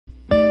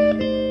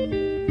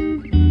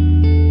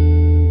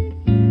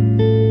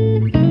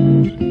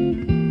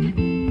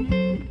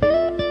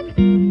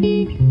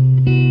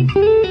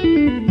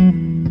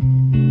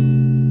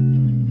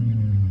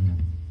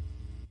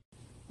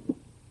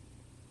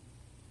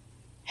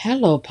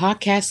Hello,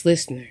 podcast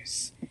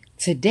listeners.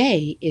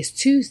 Today is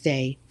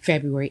Tuesday,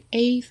 February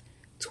 8th,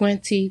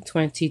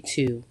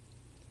 2022.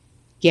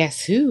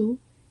 Guess who?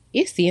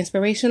 It's the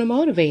Inspirational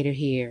Motivator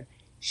here,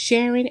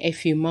 sharing a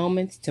few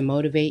moments to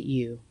motivate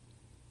you.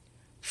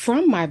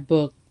 From my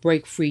book,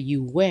 Break Free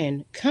You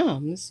Win,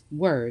 comes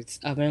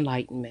Words of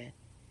Enlightenment.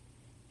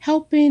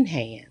 Helping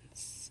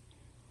Hands.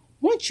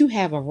 Once you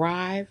have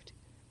arrived,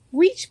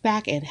 reach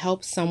back and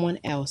help someone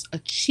else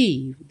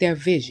achieve their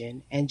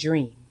vision and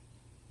dream.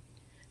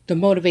 The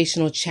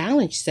motivational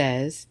challenge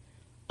says,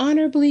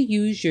 honorably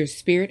use your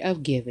spirit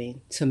of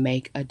giving to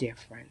make a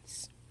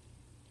difference.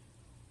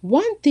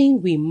 One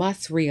thing we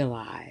must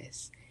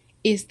realize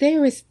is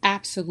there is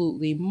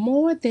absolutely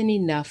more than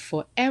enough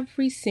for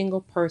every single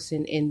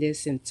person in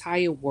this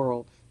entire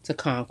world to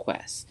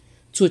conquest,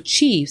 to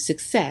achieve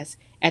success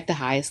at the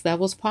highest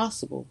levels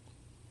possible.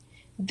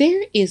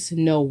 There is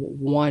no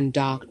one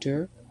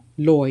doctor,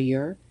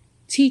 lawyer,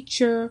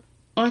 teacher,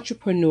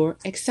 entrepreneur,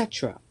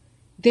 etc.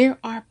 There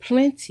are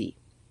plenty.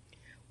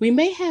 We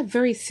may have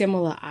very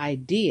similar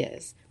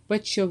ideas,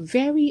 but your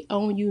very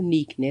own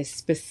uniqueness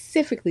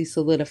specifically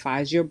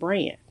solidifies your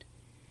brand.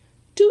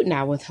 Do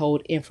not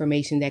withhold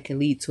information that can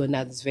lead to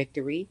another's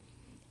victory,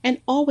 and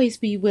always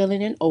be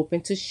willing and open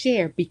to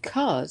share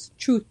because,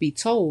 truth be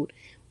told,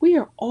 we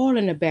are all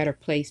in a better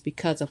place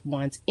because of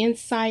one's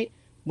insight,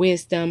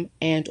 wisdom,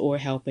 and/or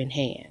helping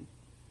hand.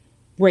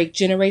 Break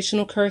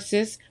generational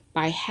curses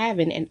by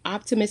having an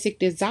optimistic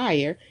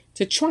desire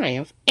to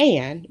triumph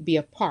and be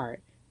a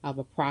part of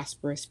a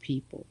prosperous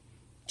people.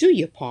 Do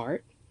your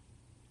part.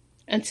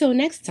 Until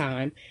next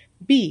time,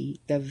 be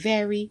the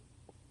very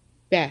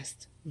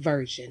best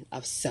version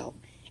of self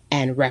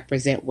and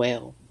represent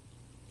well.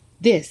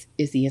 This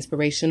is the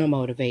Inspirational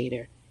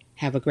Motivator.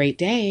 Have a great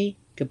day.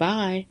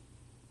 Goodbye.